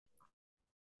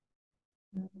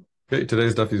Okay,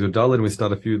 today's daf is Udal, and we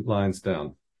start a few lines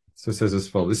down. So it says as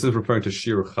follows. This is referring to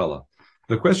Shir Challah.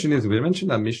 The question is, we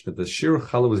mentioned our Mishnah that Shir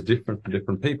Challah was different for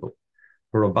different people.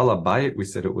 For a Bala Bayit, we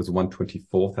said it was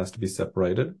 1/24th has to be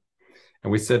separated.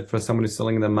 And we said for someone who's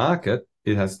selling in the market,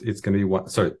 it's going to be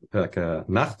like a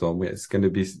Nachtom, it's going to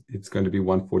be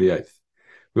 1/48th.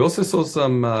 We also saw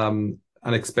some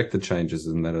unexpected changes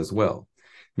in that as well.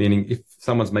 Meaning if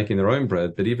someone's making their own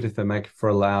bread, but even if they make for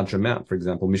a large amount, for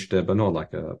example, mishter bano,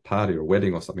 like a party or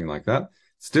wedding or something like that,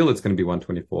 still it's going to be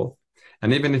 1/24th.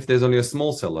 And even if there's only a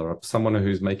small seller or someone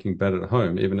who's making bread at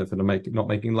home, even if they're not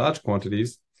making large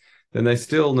quantities, then they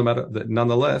still,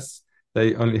 nonetheless,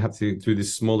 they only have to do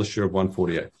this smaller share of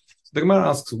 1/48th. So the Gemara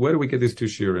asks, where do we get these two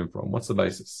shiurim from? What's the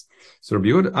basis? So Rabbi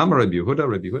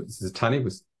Yehuda, this is Tani,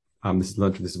 this is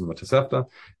learned from this is Matasefta.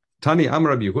 Tani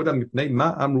Amar Rabbi Yehuda mipnei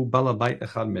ma amru bala bayit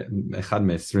echad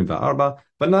me-24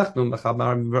 v'nachnu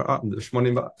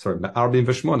me'arbim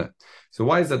v'shmona. So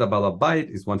why is that a bala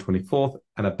bayit is 1/24th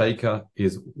and a baker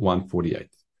is 1/48th?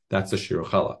 That's a shir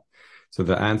challah. So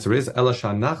the answer is ela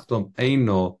shanachtom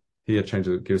eino. Here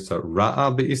changes it gives to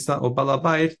ra'a be'isa or bala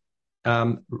bayit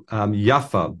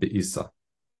yafa be'isa.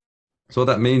 So what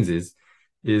that means is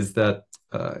that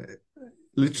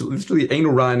literally Eino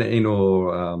Ra and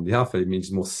Eino Yafa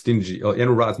means more stingy, or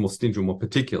Eino Ra is more stingy, more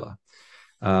particular.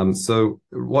 So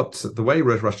the way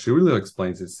Rashi really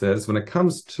explains it says, when it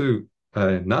comes to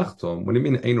Nachtom, when you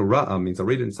mean Eino Ra means, I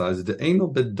read it inside, is the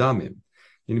Eino Bedamim.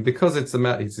 Because it's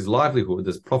his livelihood,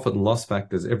 there's profit and loss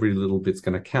factors, every little bit's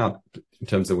going to count in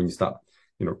terms of when you start,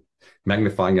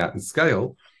 magnifying out in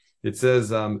scale. It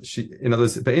says, in other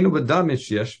words, Be'eino Bedamim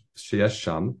sheyesh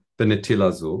sham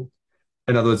benetilazu.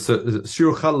 In other words,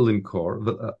 shir challah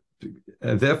limkor,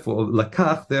 therefore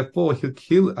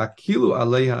akilu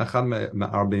aleha achad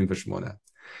me'arbim v'shmona.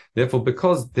 Therefore,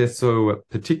 because they're so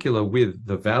particular with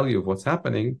the value of what's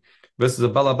happening, versus a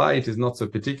balabayit is not so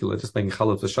particular, just making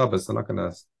challah for Shabbos, they're not going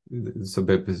to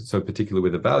be so particular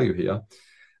with the value here.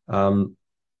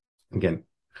 Again,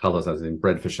 challah as in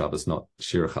bread for Shabbos, not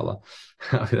shir challah.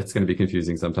 That's going to be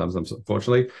confusing sometimes,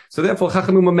 unfortunately. So therefore,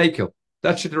 chachamim will make it.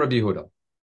 That should Rabbi Yehuda.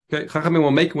 Okay, Chachamim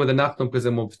will make them with a nachtom because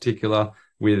they're more particular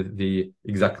with the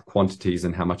exact quantities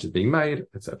and how much is being made,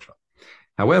 etc.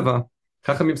 However,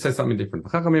 Chachamim says something different.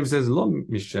 Chachamim says, "Lo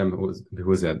mishem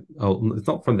it's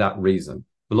not from that reason.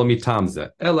 Lo mitam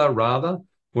zeh. Ella rather,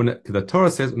 when the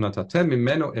Torah says, "Unatatem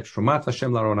mimeno et shromat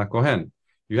Hashem laron hakohen."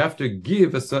 You have to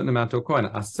give a certain amount to Kohen.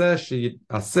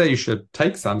 Aseh, you should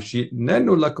take some.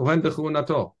 Nenu lakohen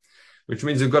b'chunato, which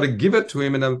means you've got to give it to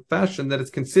him in a fashion that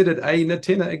it's considered a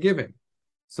natina, a giving.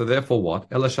 So therefore what?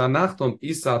 When it comes to a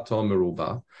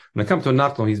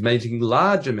nachtom, he's making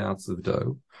large amounts of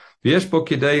dough. Therefore,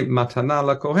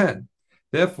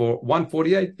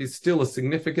 1/48 is still a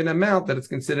significant amount that it's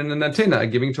considered a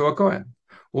natina, giving to a kohen.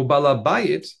 Or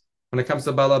balabayit, when it comes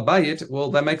to balabayit,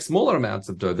 well, they make smaller amounts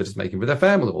of dough they're just making for their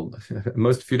family, or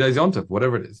most few days on top,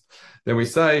 whatever it is. Then we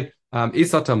say,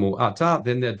 isatamu ata,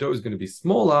 then their dough is going to be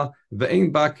smaller.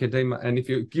 And if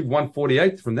you give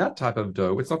 1/48 from that type of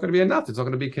dough, it's not going to be enough. It's not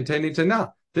going to be containing to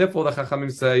enough. Therefore, the Chachamim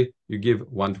say you give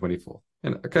 1/24.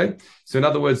 Okay. So in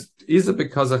other words, is it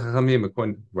because the Chachamim,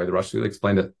 according to the way the Rashi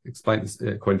explained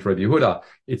according to Rabbi Yehuda,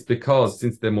 it's because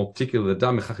since they're more particular, the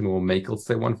Dam Chachamim will make, let's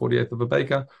say 1/48 of a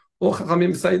baker, or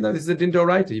Chachamim say no, this is a din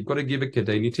d'oraita. You've got to give it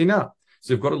kedei nitina.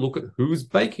 So you've got to look at who's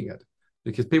baking it.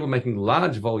 Because people making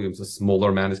large volumes, a smaller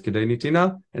amount is kedei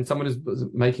nitina, and someone who's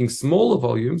making smaller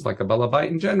volumes, like a balabait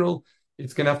in general,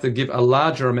 it's going to have to give a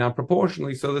larger amount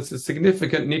proportionally, so that's a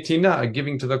significant nitina, a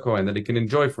giving to the Kohen that he can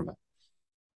enjoy from it.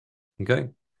 Okay,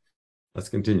 let's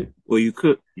continue. Well, you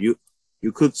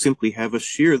could simply have a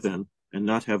shear then, and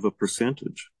not have a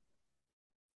percentage.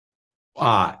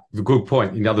 Good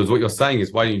point. In other words, what you're saying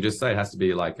is, why don't you just say it has to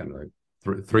be like, I don't know,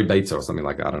 three beta or something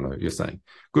like that? I don't know what you're saying.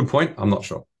 Good point. I'm not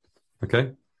sure.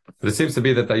 Okay, but it seems to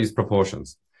be that they use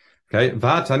proportions. Okay,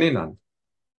 v'hataninan.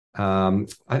 I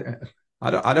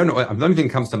don't know. The only thing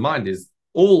that comes to mind is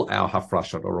all our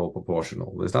hafrashot are all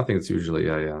proportional. There's nothing that's usually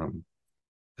a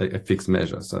fixed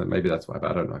measure. So maybe that's why,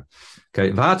 but I don't know. Okay,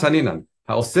 v'hataninan.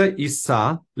 Ha'oseh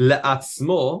isa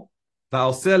le'atzmo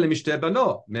v'oseh le'mishteh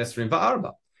bano me'esrim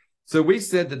v'arba. So we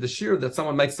said that the shear that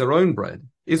someone makes their own bread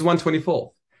is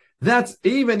 1/24. That's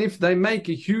even if they make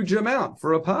a huge amount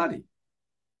for a party.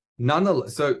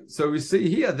 Nonetheless, so we see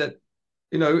here that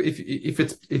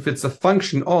if it's a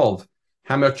function of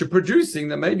how much you're producing,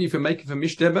 then maybe if you make it for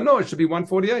mishteh bano, it should be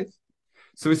 1/48.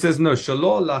 So he says no.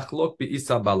 Shalo lachlok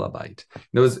beisa balabait.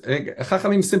 There was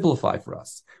Chachamim simplify for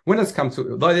us when it's come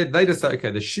to they just say okay,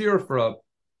 the shear for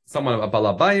someone a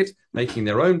balabait making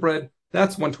their own bread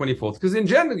that's 1/24th. Because in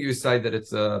general, you say that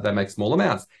it's they make small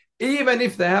amounts. Even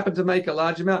if they happen to make a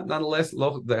large amount, nonetheless,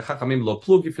 the Chachamim lo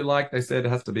plug, if you like, they said it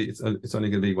has to be, it's only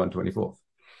going to be 1/24th.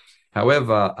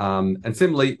 However, and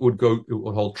similarly, it would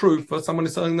hold true for someone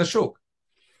who's selling the shuk.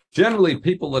 Generally,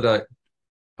 people that are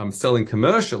selling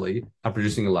commercially are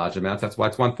producing a large amount. That's why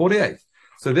it's 1/48th.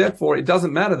 So therefore, it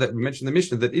doesn't matter that we mentioned the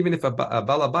Mishnah that even if a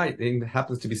balabait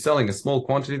happens to be selling a small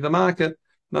quantity of the market,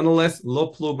 nonetheless, lo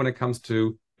plug when it comes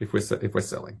to if we're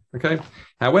selling. Okay.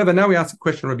 However, now we ask a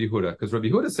question of Rabbi Yehuda, because Rabbi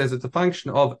Yehuda says it's a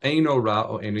function of eino ra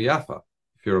or eino yafa,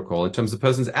 if you recall, in terms of the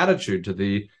person's attitude to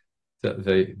the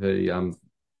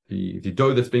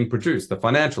dough that's being produced, the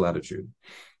financial attitude.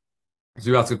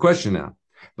 So you ask a question now.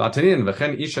 But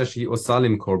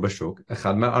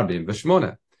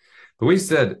we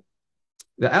said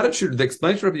the attitude, the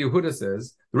explanation of Rabbi Yehuda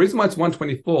says the reason why it's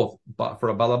 1/24th for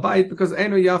a balabait because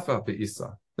eino yafa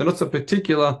be'isa. They're not so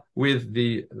particular with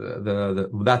the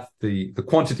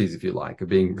quantities, if you like, of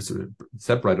being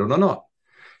separated or not.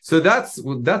 So that's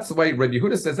the way Rabbi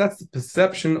Yehuda says that's the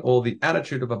perception or the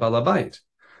attitude of a balabait.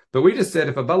 But we just said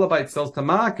if a balabait sells to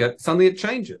market, suddenly it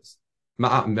changes.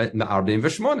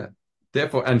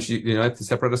 Therefore, and she, to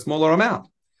separate a smaller amount.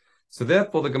 So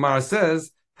therefore, the Gemara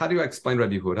says, how do you explain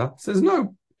Rabbi Yehuda? It says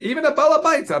no. Even a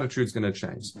balabait's attitude is going to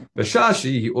change.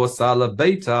 B'shashi or sala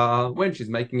beta, when she's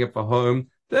making it for home,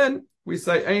 then we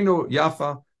say eino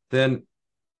yafa. Then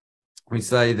we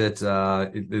say that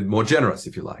more generous,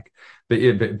 if you like.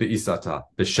 Be'isata,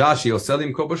 b'shashi or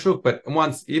selim kobashuk. But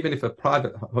once, even if a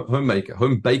private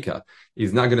home baker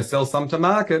is now going to sell some to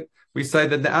market, we say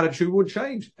that the attitude would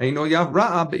change. Eino yav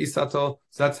ra'a be'isato.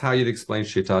 So that's how you'd explain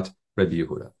shitat Rabbi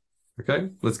Yehuda. Okay,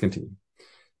 let's continue.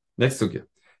 Next sugya.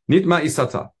 Nitma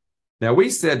isata. Now we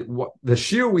said what the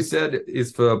shir we said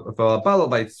is for a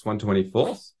balabait it's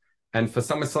 1/24th, and for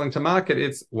someone selling to market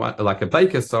it's like a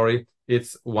baker.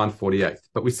 It's 1/48th.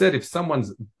 But we said if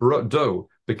someone's dough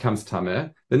becomes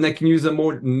tameh, then they can use a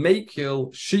more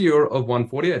makil shir of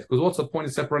 1/48th. Because what's the point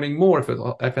of separating more if it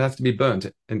has to be burnt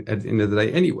at the end of the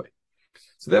day anyway?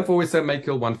 So therefore we said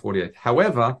makil 1/48th.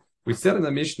 However, we said in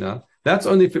the Mishnah that's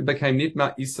only if it became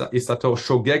nitma isato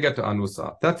shogega to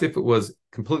anusa. That's if it was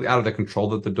completely out of their control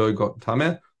that the dough got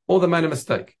tameh or they made a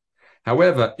mistake.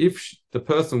 However, if the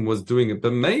person was doing it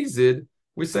b'mezid,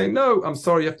 we say no. I'm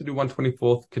sorry, you have to do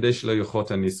 1/24th kadesh lo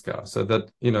yochota niska, so that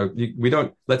we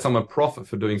don't let someone profit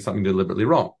for doing something deliberately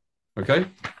wrong. Okay.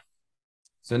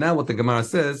 So now what the Gemara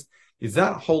says is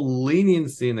that whole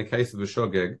leniency in the case of a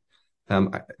shogeg.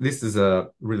 This is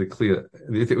really clear.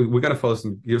 We're going to follow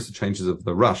some years of changes of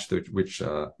the Rush, which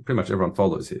pretty much everyone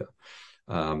follows here.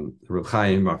 Reb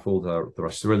Chaim, the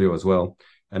Rush Sirilio as well,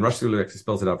 and Rush Sirilio actually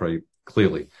spells it out very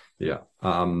clearly. Yeah,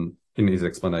 in his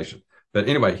explanation. But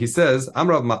anyway, he says,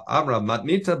 "Amrav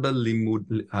matnita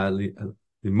belimudet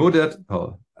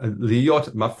liot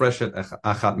mafreshet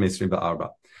achat meisrim ba'arba."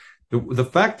 The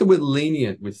fact that we're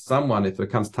lenient with someone, if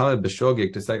it comes Tameh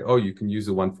B'Shogeg, to say, oh, you can use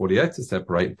a 1/48 to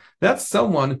separate, that's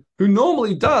someone who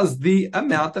normally does the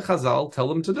amount that Chazal tell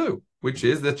them to do, which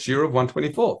is the shir of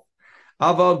 1/24.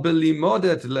 Aval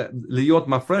b'limodet liot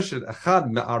mafreshet achad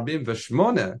me'arbim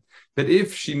v'shmone. But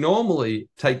if she normally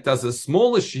does a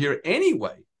smaller shir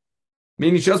anyway,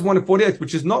 meaning she does 1/48,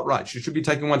 which is not right, she should be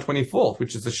taking 1/24,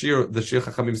 which is the shir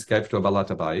Chachamim gave to a balat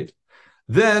habayit,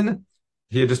 then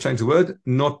here, just change the word.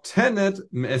 Notenet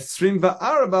me'esrim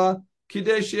va'arba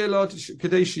kidei shelo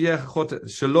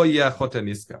yechot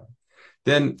niska.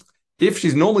 Then, if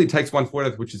she normally takes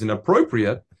 1/4, which is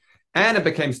inappropriate, and it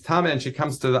becomes tameh, and she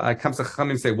comes to Chachamim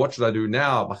and say, "What should I do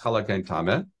now?" B'chala kain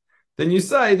tameh. Then you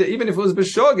say that even if it was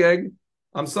b'shogeg,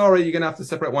 I'm sorry, you're going to have to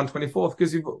separate 1/24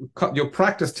 because your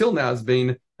practice till now has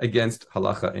been against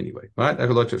halacha anyway, right?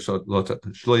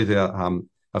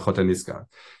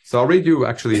 So I'll read you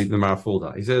actually the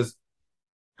Marafulda. He says,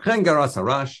 "Chengaras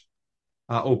harash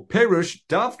o perush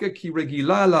davka ki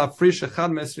regila la frish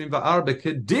echad mesrim va'arba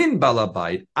kedin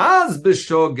balabait as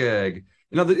b'shogeg."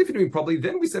 In other words, if you're doing properly,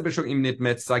 then we say b'shogeg im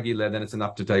nitmet sagile, then it's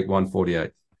enough to take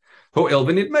 1/48. Ho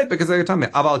elven nitmet because they're talking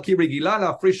aval ki regila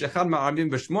la frish echad ma'arvim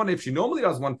v'shmon. If she normally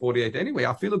does 1/48 anyway,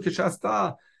 afilu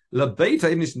kishasta la beta,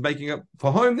 even if she's making it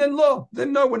for home, then no,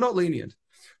 we're not lenient.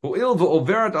 She's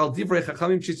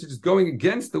just going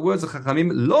against the words of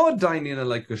Chachamim. Lo dainina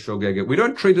like a shogege. We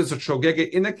don't treat it as a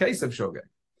shogege in the case of shogege.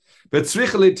 But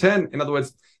tzricha 10, in other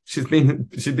words, she's being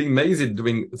mazed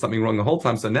doing something wrong the whole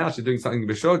time. So now she's doing something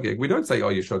b'shogeg. We don't say, oh,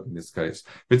 you're shogeg in this case.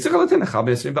 And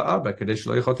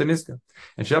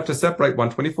she have to separate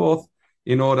 1/24th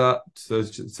in order so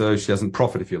she doesn't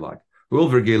profit, if you like.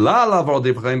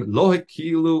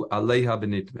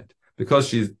 Because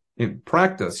she's in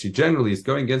practice, she generally is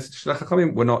going against Shidduchei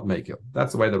Chachamim, we're not making.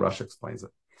 That's the way the Rashi explains it.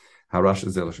 How Rashi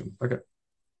is Zelishim. Okay.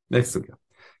 Next sugya.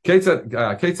 Ketzad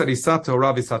isato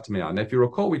Rav isat me'ah. And if you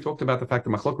recall, we talked about the fact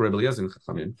that Machlok Rebbe Eliezer and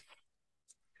Chachamim,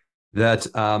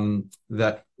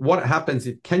 that what happens,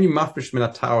 can you mafresh min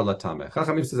hatar latameh?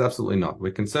 Chachamim says absolutely not.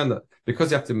 We're concerned that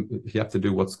because you have to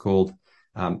do what's called,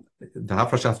 the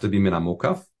hafresh has to be min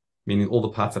hamukaf, meaning all the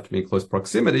parts have to be in close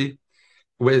proximity.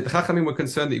 Where the Chachamim were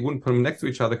concerned that you wouldn't put them next to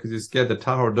each other because you're scared the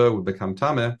tahor dough would become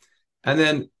tameh, and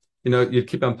then you'd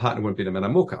keep them apart and it wouldn't be the min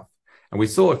hamukaf. And we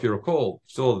saw, if you recall,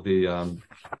 the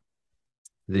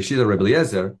Shila Rebbe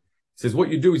Eliezer says what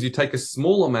you do is you take a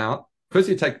small amount. First,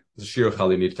 you take the shir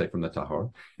chal you need to take from the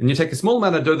tahor, and you take a small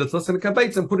amount of dough that's less than a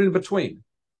kavetza and put it in between.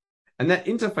 And that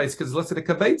interface, because less than a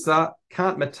kavetza,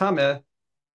 can't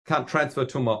transfer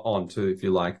tumah onto, if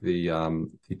you like, the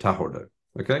tahor dough.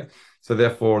 Okay, so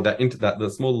therefore that the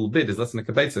small little bit is less than a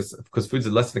kavetza, because foods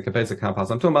are less than a kavetza can't pass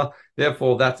on tumah.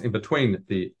 Therefore, that's in between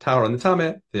the tahor and the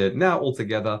tameh. They're now all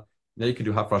together. Now you can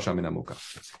do hafrasha min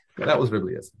hamukaf. That was Rebbe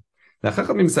Eliezer. Now,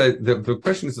 Chachamim say the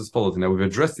question is as follows. Now, we've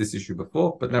addressed this issue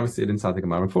before, but now we see it inside the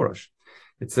Gemara in Furash.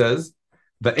 It says,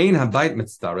 "Ve'ein habayit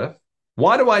mitzaref."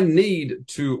 Why do I need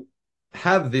to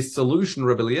have this solution,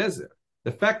 Rebbe Eliezer?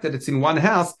 The fact that it's in one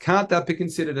house, can't that be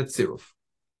considered a tziruf?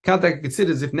 Can't that be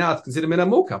considered as if now it's considered min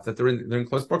hamukaf, that they're in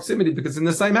close proximity because it's in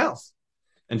the same house?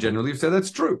 And generally, you say that's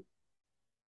true.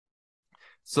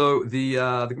 So the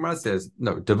Gemara says,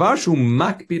 no, davar shu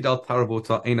makbid al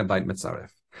taravota ein habayit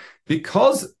mitzaref.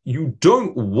 Because you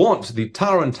don't want the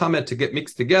tar and tameh to get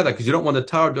mixed together, because you don't want the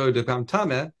tar dough to become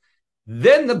tameh,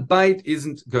 then the bait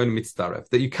isn't going to mitzaref.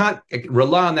 That you can't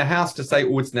rely on the house to say,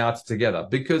 oh, it's together,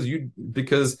 because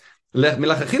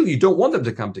milachachil you don't want them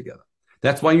to come together.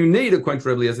 That's why you need, according to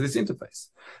Rebbe Eliezer, this interface.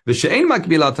 But if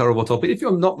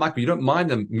you're not makbil, you don't mind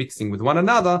them mixing with one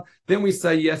another, then we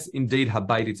say, yes, indeed,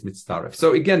 habayit it's mitzaref.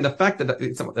 So again, the fact that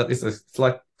it's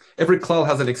like every klal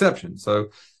has an exception. So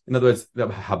in other words, the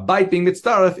habayit being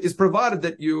mitzaref is provided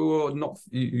that you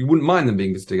wouldn't mind them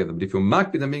being mixed together. But if you're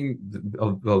makbil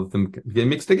them getting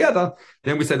mixed together,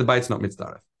 then we say the bayit's not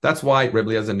mitzaref. That's why Rebbe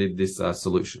Eliezer needed this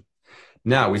solution.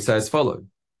 Now we say as follows.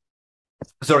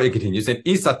 Sorry, it continues. And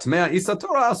Isa Tmea, Isa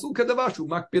Torah, Asul Kadavashu,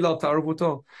 Makbil al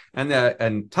Taravuto.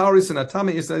 And Taurus and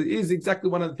Atame is exactly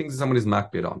one of the things that someone is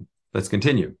makbil on. Let's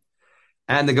continue.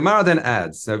 And the Gemara then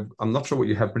adds, so I'm not sure what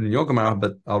you have written in your Gemara,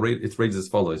 but I'll read it reads as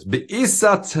follows.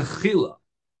 Be'isa Techila.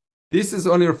 This is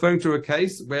only referring to a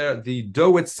case where the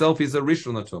dough itself is a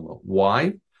Rishon Latuma.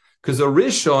 Why? Because a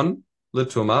Rishon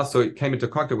Latuma, so it came into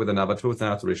contact with another truth,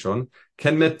 now it's Rishon,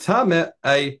 can metame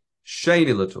a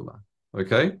Sheni Latuma.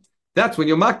 Okay? That's when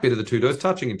you're makbid of the two doughs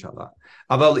touching each other.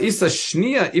 Aval isa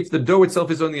shnia, if the dough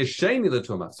itself is only a sheni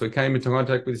l'tuma, so it came into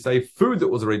contact with, say, food that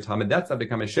was already tamid, that's how it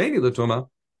become a sheni l'tuma.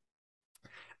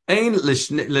 Ein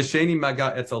l'sheni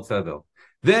maga etzel tevel.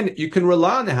 Then you can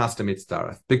rely on the house to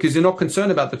mitzdaref, because you're not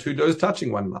concerned about the two doughs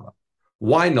touching one another.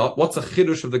 Why not? What's a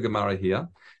chidush of the Gemara here?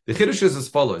 The chidush is as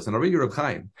follows, and I'll read you Reb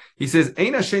Chaim. He says,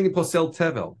 Ein hasheni posel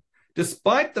tevel.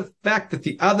 Despite the fact that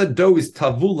the other dough is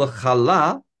tavul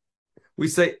l'chala, we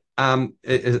say, it's only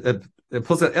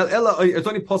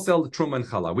posel truma and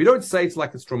chala. We don't say it's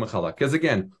like it's truma chala, because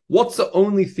again, what's the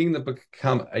only thing that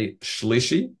become a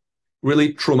shlishi?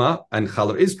 Really, truma and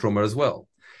chala is truma as well.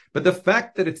 But the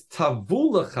fact that it's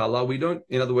tavula chala, we don't.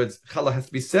 In other words, chala has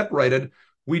to be separated.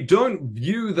 We don't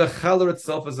view the chala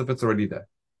itself as if it's already there.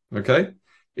 Okay,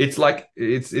 it's like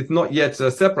it's not yet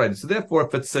separated. So therefore,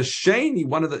 if it's a sheni,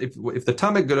 if the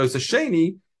tamek goes a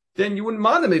sheni, then you wouldn't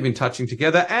mind them even touching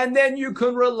together, and then you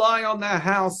can rely on their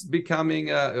house becoming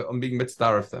on being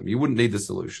mitzvah of them. You wouldn't need the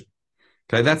solution.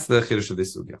 Okay, that's the chiddush of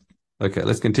this sugya. Okay,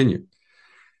 let's continue.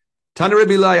 Tana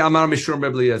Rebbe Eli Amar Mishum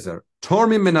Rebbe Eliezer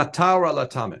Tormi min hatar ala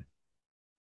tameh.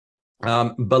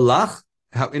 Balach.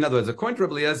 In other words, according to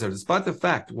Rebbe Eliezer, despite the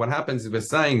fact, what happens is we're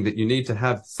saying that you need to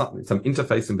have some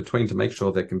interface in between to make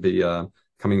sure they can be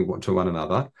coming to one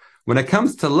another. When it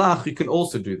comes to lach, you can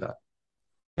also do that.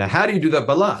 Now, how do you do that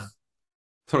balach?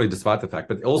 Sorry, despite the fact,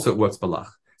 but also it works balach.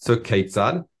 So,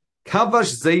 keitzad,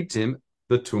 kavash zeitim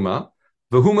betuma,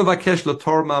 v'hu mevakesh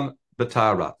l'tormam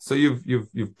betara. So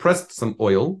you've pressed some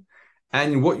oil,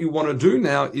 and what you want to do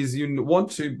now is you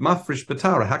want to mafresh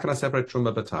betara. How can I separate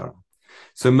truma betara?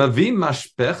 So mavi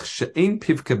mashpech she'ein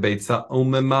piv kebeitza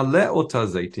umemale ota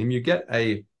zeitim. You get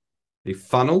a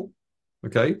funnel,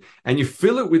 okay, and you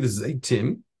fill it with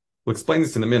zeitim. We'll explain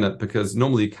this in a minute, because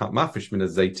normally you can't mafresh min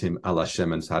zeitim ala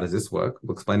shemen. So how does this work?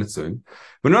 We'll explain it soon.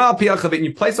 When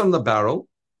you place it on the barrel,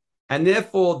 and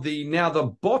therefore now the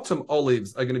bottom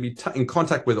olives are going to be in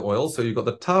contact with oil. So you've got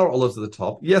the tar olives at the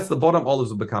top. Yes, the bottom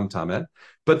olives will become tameh,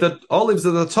 but the olives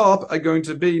at the top are going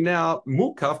to be now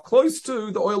mukaf, close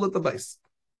to the oil at the base.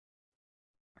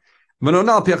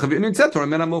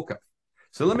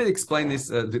 So let me explain this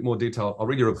a bit more detail. I'll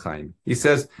read you Reb Chaim. He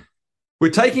says, we're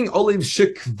taking olives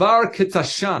shekvar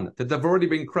ketashan, that they've already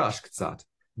been crushed, ktsat.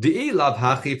 Di'ilav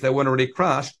hachi, if they weren't already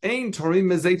crushed, ein torim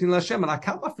mezeitin lashem, and I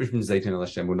can't mafresh mezeitin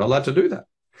lashem. We're not allowed to do that.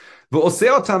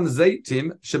 V'oseotam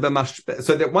zeitim shebemashpeh,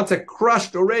 so that once they're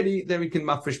crushed already, then we can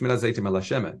mafresh mezeitim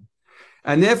lashem.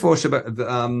 And therefore, it says,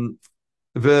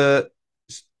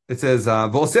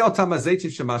 v'oseotam zeitim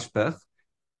shemashpeh,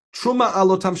 truma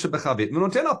alotam shebechavit.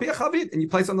 V'noten al pi chavit, and you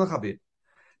place on the chavit.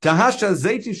 Tahasha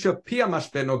zeitin shapia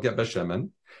mashpeh no get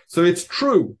beshemen. So it's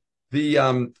true.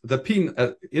 The pin,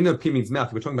 inner pin means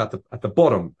mouth. We're talking about at the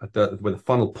bottom, where the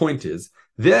funnel point is.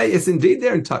 There is indeed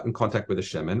they're in contact with the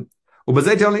shemen.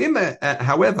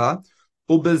 However,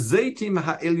 but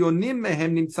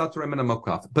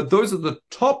those at the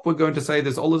top, we're going to say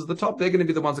there's olives at the top. They're going to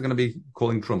be the ones that are going to be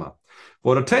calling truma.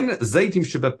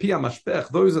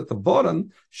 Those at the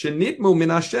bottom,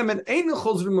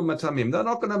 they're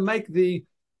not going to make the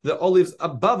olives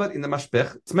above it in the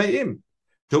mashpech tmeim.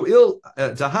 That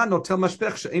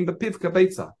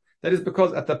is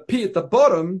because at the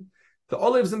bottom, the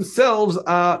olives themselves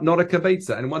are not a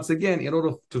kabetza. And once again, in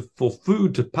order for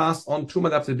food to pass on truma,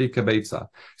 they have to be kabetza.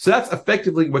 So that's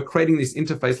effectively, we're creating this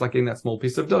interface like getting that small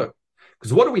piece of dough.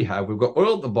 Because what do we have? We've got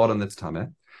oil at the bottom that's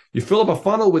tameh. You fill up a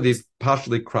funnel with these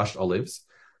partially crushed olives.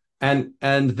 And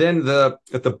then at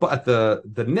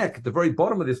the neck, at the very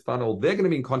bottom of this funnel, they're going to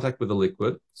be in contact with the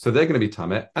liquid, so they're going to be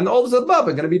tameh, and the olives above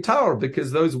are going to be tar, because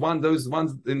those ones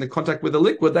in the contact with the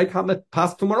liquid, they can't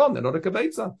pass tumor on. They're not a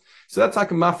kabetza. So that's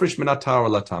like a mafresh minatar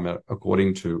la tameh,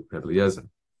 according to Rebbe Eliezer.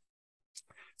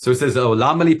 So it says, "Oh,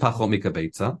 lamali pachom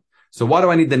mikabetza." So why do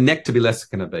I need the neck to be less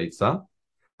than a kabetza?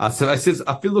 So it says,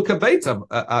 "Afilu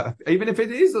kabetza." Even if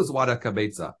it is a zwada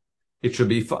kabetza, it should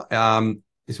be.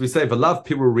 As we say, "V'lav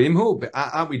pirurimhu,"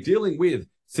 aren't we dealing with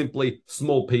simply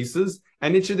small pieces?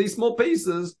 And each of these small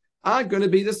pieces are going to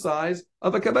be the size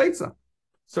of a kabetza.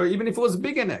 So even if it was a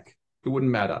bigger neck, it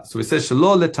wouldn't matter. So it says,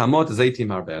 "Shelo letamot zeitim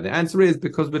harbeh." The answer is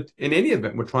because in any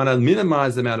event, we're trying to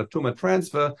minimize the amount of tumah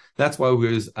transfer. That's why we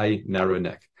use a narrow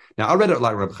neck. Now, I read it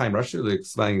like Reb Chaim Rashi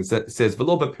explains. It says,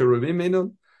 "V'lo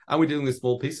b'pirurim." Are we dealing with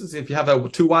small pieces? If you have a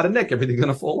too wide a neck, everything's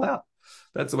going to fall out.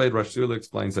 That's the way Rashi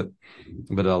explains it.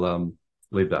 But I'll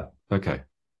leave that. Okay.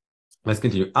 Let's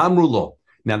continue. Amru lo.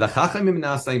 Now the Chachamim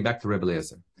now saying back to Rebbe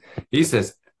Eliezer. He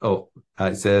says,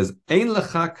 it says, Ein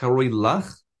lecha karoi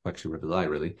lach. Actually, Rebbe Eliezer,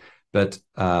 really. But,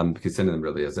 because sending them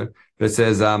Rebbe Eliezer. But it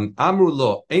says, Amru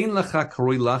lo. Ein lecha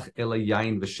karoi lach ela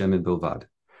yain v'shemen bilvad.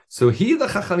 So here the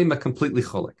Chachamim are completely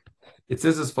cholik. It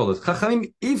says as follows.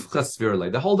 Chachamim ifcha svirle.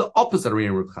 They hold the opposite of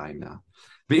Reb Chaim now.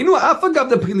 Even though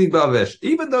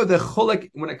they're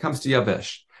cholik when it comes to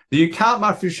yavesh. You can't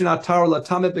mafresh minatar la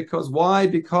tameh because why?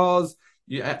 Because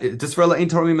we're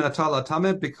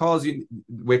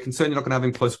concerned you're not going to have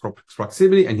in close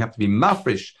proximity, and you have to be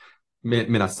mafresh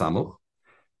minasamuch.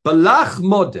 But lach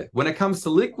modeh, when it comes to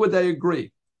liquid, they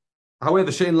agree.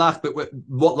 However, shein lach, but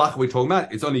what lach are we talking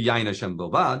about? It's only yain Hashem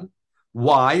bilvad.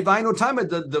 Why?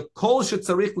 The kol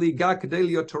shetzarich liga kedei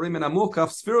liot torim min hamukaf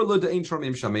sfira lo de'ein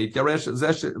tromim shamei yaresh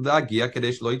zesh lagia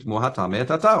kedei shlo yitmu hatameh et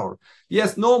hatar.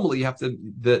 Yes, normally you have to.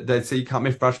 They say you can't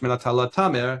mifrash min hatar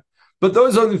tamer, but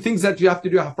those are the things that you have to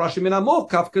do hafrashim min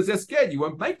hamukaf because they're scared you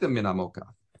won't make them min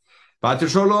hamukaf. But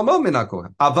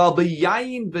aval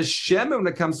b'yayin v'shem, when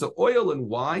it comes to oil and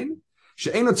wine,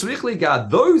 she'ein tzarich liga,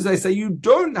 those they say you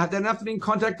don't have to be in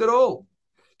contact at all.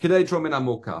 Kedei trom min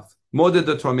hamukaf. In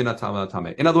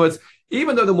other words,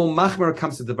 even though the more machmer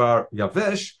comes to Devar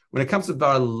Yavesh, when it comes to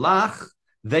Devar Lach,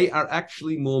 they are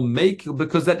actually more makil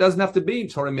because that doesn't have to be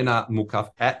Torah Mina Mukaf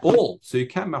at all. So you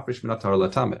can mafresh Mina Torah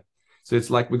Latame. So it's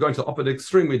like we're going to the opposite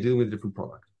extreme, we're dealing with a different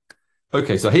product.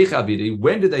 Okay, so Heichavidi,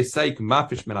 when do they say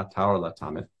mafresh Mina Torah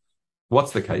Latame?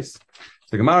 What's the case?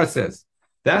 So Gemara says,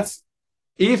 that's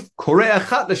if Korea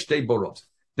Chat L'Shtei Borot.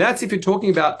 That's if you're talking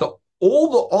about all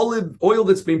the olive oil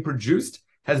that's been produced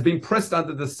has been pressed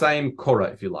under the same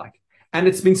korah, if you like. And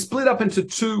it's been split up into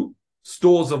two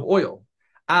stores of oil.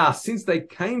 Since they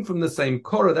came from the same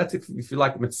korah, that's if you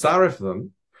like, mitzaref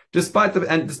them, despite the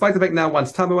fact now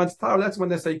one's tameh, one's tar, that's when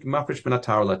they say mafresh ben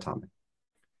atar la tameh.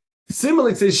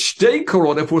 Similarly, it says shtei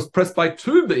korot, if it was pressed by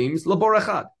two beams, labor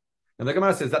echad. And the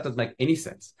Gemara says that doesn't make any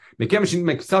sense. How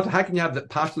can you have that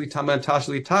partially tameh and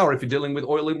partially tar if you're dealing with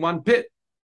oil in one pit?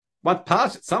 What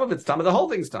part? Some of it's tameh, the whole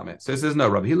thing's tameh. So it says no.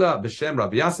 Rabbi Hila b'shem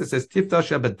Rabbi Yasser says tifta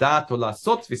shebedat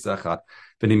olasot tvisachat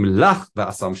v'nimlach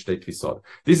v'asam shtei tvisot.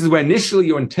 This is where initially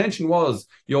your intention was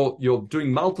you're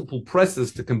doing multiple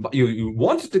presses to combine. You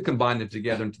wanted to combine it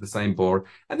together into the same bore,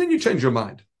 and then you change your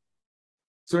mind.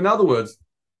 So in other words,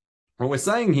 what we're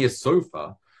saying here so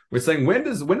far, we're saying when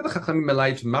do the Chachamim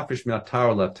melay to mafresh min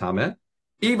atar latameh,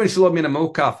 even shalom min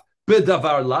amokaf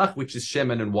b'davar lach, which is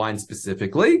shemen and wine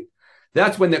specifically.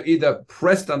 That's when they're either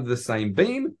pressed under the same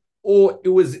beam, or it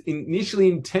was initially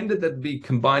intended that to be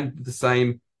combined with the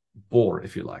same bore,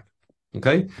 if you like.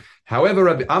 Okay. However,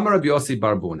 Amar Rabbi Yossi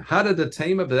Barbun had a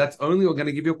detema, but that's only we're going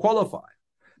to give you a qualifier.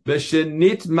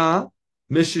 V'shenitma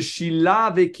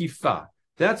misheshila vekifa.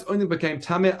 That's only became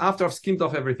tameh after I've skimmed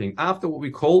off everything, after what we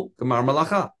call gemar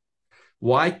malacha.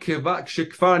 Why?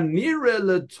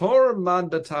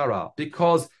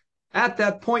 Because at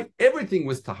that point, everything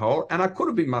was tahor, and I could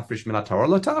have been mafresh min tahor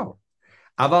latahor.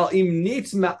 Aval im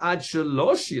nitma ad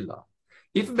shaloshila.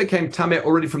 If it became tameh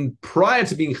already from prior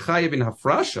to being chayiv in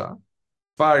hafrasha,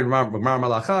 far gemar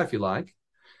malacha, if you like,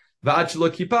 va'ad shelo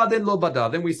kippah, then lo bada.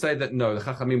 Then we say that no, the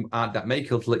chachamim aren't that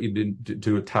mekel to let you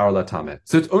do a tahor latameh.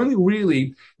 So it's only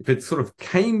really if it sort of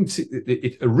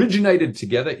it originated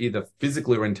together, either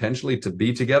physically or intentionally to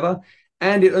be together.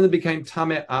 And it only became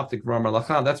tameh after gemar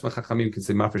malacha. That's when chachamim can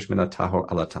say mafresh min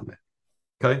tahor ala tameh.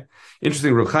 Okay,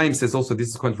 interesting. Reb Chaim says also this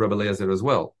is according to Rabbi Eliezer as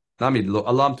well. Namid lo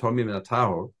alam tormim min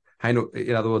tahor.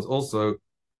 In other words, also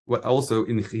in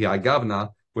Chiyai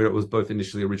Gavna, where it was both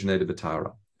initially originated with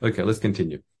Tahara. Okay, let's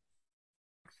continue.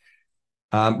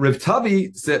 Reb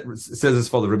Tavi says as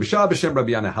follows: Rabbi Shah b'shem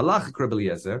Rabbi Yana halachik Rabbi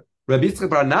Eliezer. Rabbi Yitzchak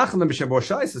bar Nachman b'shem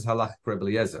Boshai says halachik Rabbi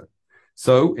Eliezer.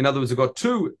 So, in other words, we've got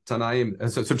two Tanaim,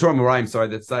 Torah Moraim,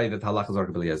 that say that halachas are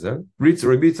Rabbi Eliezer. Rabbi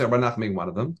Yitzchak bar Nachman being one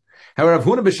of them. However, Rav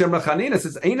Huna b'shem Rachanina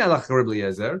says ein halachik Rabbi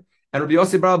Eliezer, and Rabbi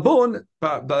Yossi Barbun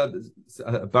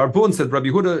said Rabbi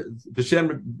Huda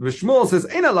b'shem Shmuel says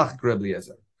ein halachik Rabbi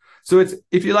Eliezer. So it's,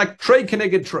 if you like, trey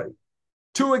keneged trey.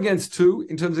 2 against 2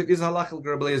 in terms of is halachik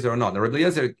Rabbi Eliezer or not. Now, Rabbi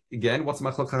Eliezer, again, what's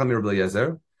machlok chacham Rabbi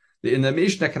Eliezer? In the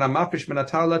Mishnah, can I mafresh min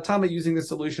atar latame using the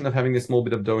solution of having a small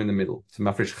bit of dough in the middle to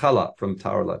mafresh challah from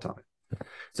tar latame.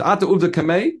 So ata uvda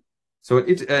kamei. So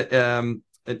an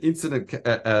incident,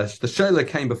 the shayla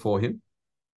came before him,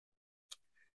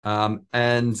 and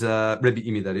Rebbe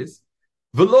Imi, that is,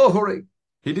 v'lo hore.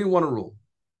 He didn't want to rule.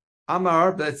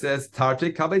 Amar, that says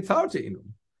tarte kabe tarte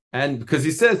inum. And because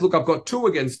he says, look, I've got 2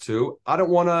 against 2, I'm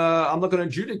not going to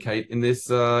adjudicate in this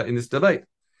debate.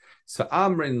 So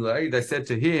Amrin, they said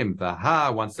to him,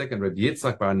 one second, Rabbi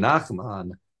Yitzchak bar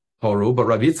Nachman horu, but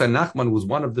Rabbi Yitzchak Nachman was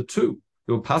one of the 2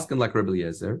 who were paskin like Rabbi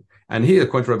Eliezer, and he,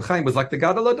 according to Rabbi Chaim, was like the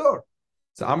Gadol Ador.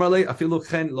 So Amrle afilu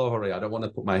chen lo hore. I don't want to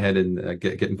put my head in,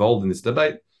 get involved in this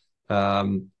debate.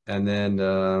 And then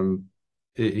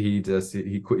he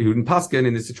wouldn't paskin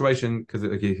in this situation because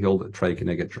he held a trey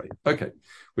keneged trey. Okay,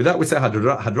 with that we say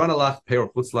hadran alach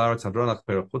perach chutzlaretz, hadran alach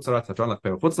perach chutzaretz, hadran alach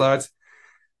perach chutzlaretz.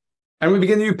 And we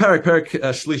begin the new parak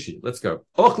shlishi. Let's go.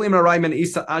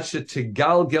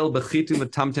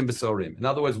 In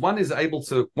other words, one is able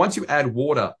to, once you add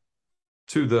water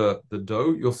to the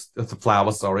dough, the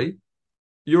flour,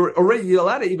 you're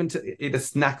allowed to even to eat a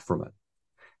snack from it.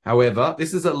 However,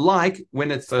 this is like when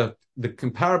it's the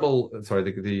parallel,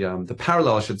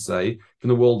 I should say, from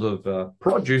the world of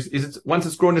produce is once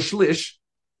it's grown a shlish,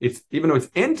 it's even though it's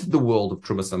entered the world of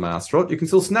trumas and maasrot, you can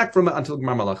still snack from it until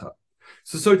gemar malacha.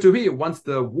 So to here, once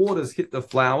the waters hit the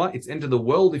flour, it's entered the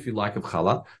world, if you like, of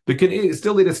challah, but you can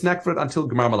still eat a snack for it until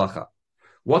gemar malacha.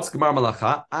 What's gemar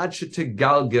malacha? Ad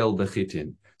shetegalgel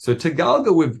bechitin. So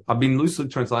tegalgel, I've been loosely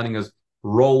translating as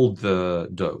rolled the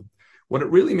dough. What it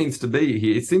really means to be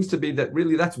here, it seems to be that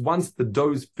really that's once the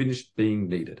dough's finished being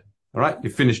kneaded. All right, you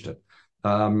finished it.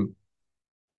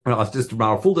 Just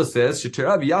Marafulda says,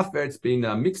 it's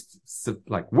been mixed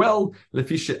like well,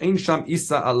 because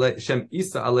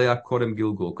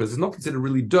it's not considered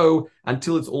really dough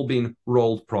until it's all been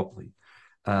rolled properly.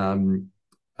 I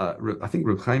think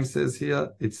Reb Chaim says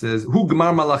here, it says, Hu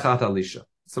Gemar Malachat Alisha.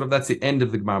 Sort of that's the end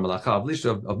of the Gemar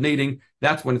Malachat of kneading.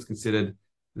 That's when it's considered,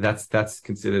 that's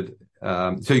considered,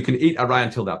 so you can eat aray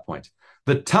until that point.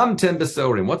 The Tamtem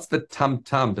Besorim. What's the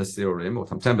Tamtam Besorim or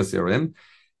Tamtem Besorim?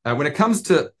 When it comes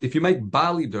to, if you make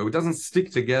barley dough, it doesn't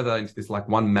stick together into this like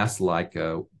one mass like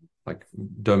dough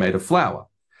made of flour.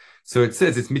 So it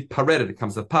says it's mitparedet, it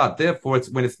comes apart. Therefore, it's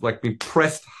when it's like being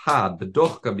pressed hard, the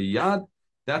dochka biyad,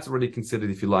 that's already considered,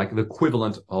 if you like, the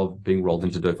equivalent of being rolled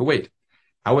into dough for wheat.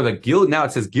 However, now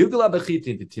it says gilgala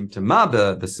bechitin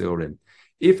timtama beseorim.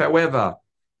 If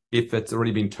it's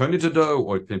already been turned into dough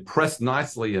or it's been pressed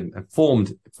nicely and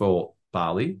formed for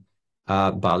barley,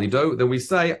 barley dough, then we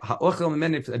say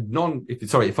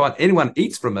if anyone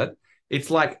eats from it, it's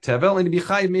like tevel and be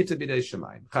chayiv mita b'dei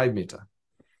shemayim, chayiv mita.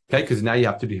 Okay, because now you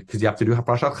have to do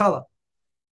hafrashat challah.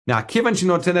 Now, kivan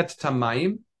shenotenet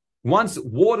tamayim, once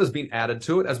water's been added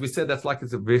to it, as we said, that's like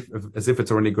as if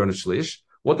it's already grown a shlish.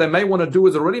 What they may want to do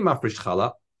is already mafresh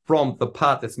challah from the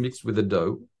part that's mixed with the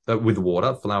dough, with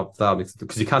water, flour mixed,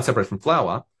 because you can't separate from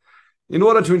flour, in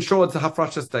order to ensure that the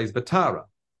hafrasha stays batara.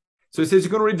 So he says you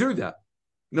can already do that.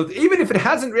 Even if it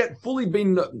hasn't yet fully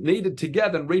been kneaded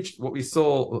together and reached what we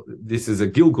saw, this is a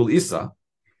Gilgul Issa,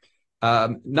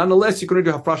 nonetheless, you can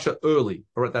do hafrasha early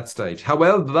or at that stage.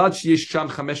 However,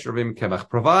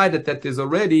 provided that there's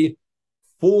already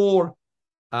 5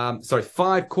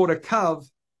 quarter kav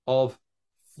of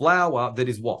flour that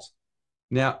is what?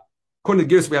 Now, according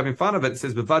to the Girs we have in front of it, it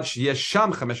says, which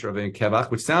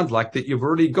sounds like that you've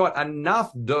already got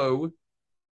enough dough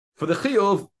for the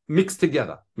chiyuv mixed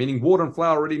together, meaning water and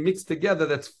flour already mixed together.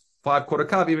 That's 5 quarter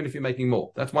kav, even if you're making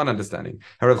more. That's one understanding.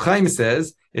 Rav Chaim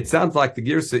says, it sounds like the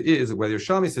Girsa is, where the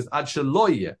Yerushalmi says, ad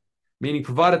sheloye, meaning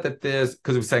provided that there's,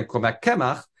 because we're saying komak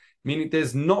kemach, meaning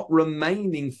there's not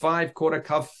remaining 5 quarter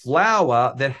kav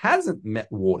flour that hasn't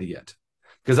met water yet.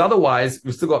 Because otherwise,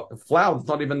 we've still got flour that's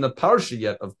not even the parsha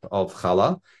yet of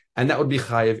challah, and that would be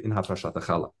chayiv in hafrashat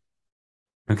challah.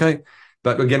 Okay?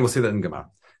 But again, we'll see that in Gemara.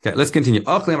 Okay, let's continue.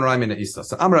 So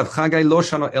Amrav Chagai lo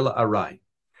shano ela arai.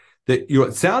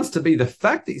 It sounds to be the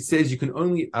fact that it says you can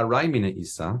only arai mina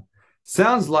isa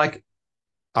sounds like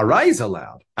arai is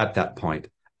allowed at that point.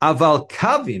 Aval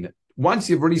kavin, once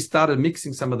you've already started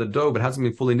mixing some of the dough but hasn't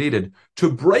been fully kneaded,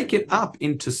 to break it up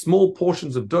into small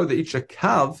portions of dough that each a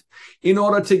kav in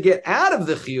order to get out of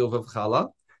the chiyuv of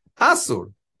challah,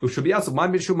 asur. It should be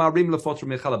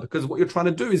asur. Because what you're trying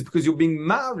to do is because you're being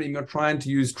marim, you're trying to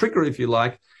use trickery, if you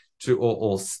like, to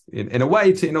or in a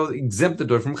way to exempt the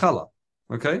dough from challah.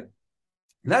 Okay,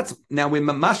 that's now we're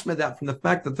mashmed that from the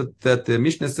fact that the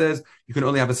Mishnah says you can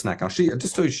only have a snack. Now,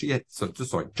 just so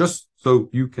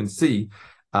you can see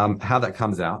how that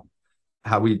comes out,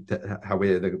 how we're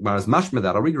the Gemara's mashmed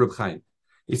that. I'll read Reb Chaim.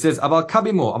 He says, "Aval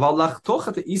kabimo, aval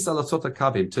lachtoch the isa lasota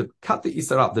kabim, to cut the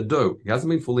isa up, the dough. It hasn't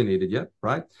been fully kneaded yet,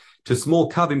 right? To small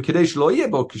kabim kadesh lo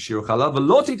yebo kishir challah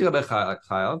v'lo titrebe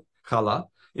challah,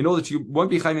 in order that you won't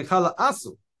be chayim challah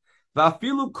asu."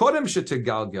 Even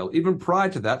prior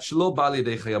to that,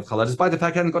 despite the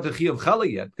fact I hadn't got to Chi of Challah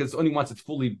yet, because only once it's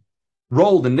fully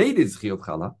rolled and kneaded is Chi of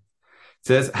Challah. It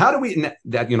says, how do we,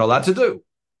 that you're not allowed to do?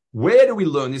 Where do we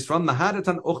learn this from? The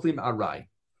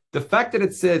fact that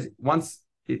it says once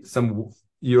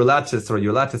you're allowed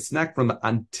to snack from it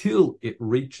until it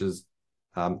reaches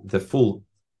the full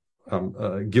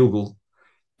Gilgul,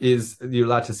 is you're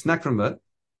allowed to snack from it.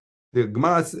 The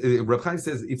Gemara, Reb Chaim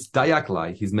says it's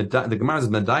dayaklai. The Gemara is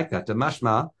medaik that the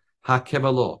mashma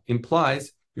hakevalo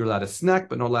implies you're allowed to snack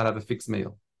but not allowed to have a fixed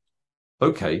meal.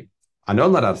 Okay, I know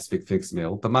I'm not allowed to have a fixed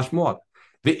meal, but mashmot.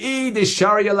 Ve'id is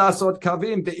sharia lasot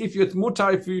kavim. If it's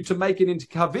mutar for you to make it into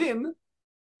kavim,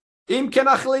 im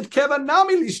kenachlit keva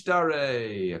nami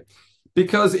lishtare.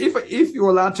 Because if you're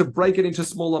allowed to break it into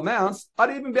small amounts, I'd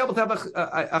even be able to have a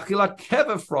achilat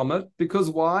keva from it. Because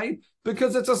why?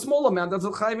 Because it's a small amount that's a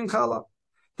chayiv in challah.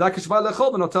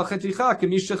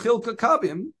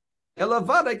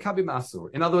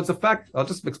 In other words, the fact, I'll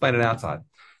just explain it outside.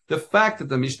 The fact that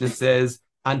the Mishnah says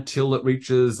until it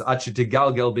reaches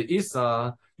achitigalgel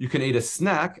be'isa, you can eat a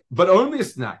snack, but only a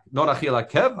snack, not achilat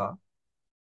keva,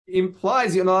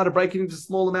 implies you're not allowed to break it into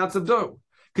small amounts of dough.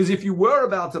 Because if you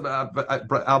were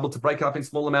able to break it up in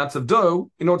small amounts of dough,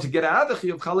 in order to get out of the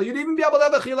chiyuv challah, you'd even be able to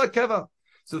have a chilat keva.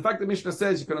 So the fact that Mishnah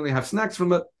says you can only have snacks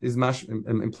from it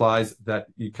implies that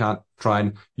you can't try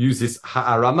and use this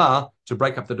ha'arama to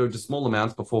break up the dough into small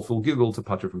amounts before full giggle to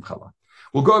patra from challah.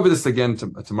 We'll go over this again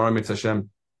tomorrow, Mitzvah Hashem,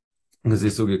 because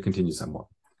this will continue somewhat.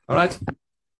 All right,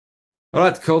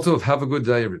 Kol Tov, have a good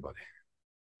day, everybody.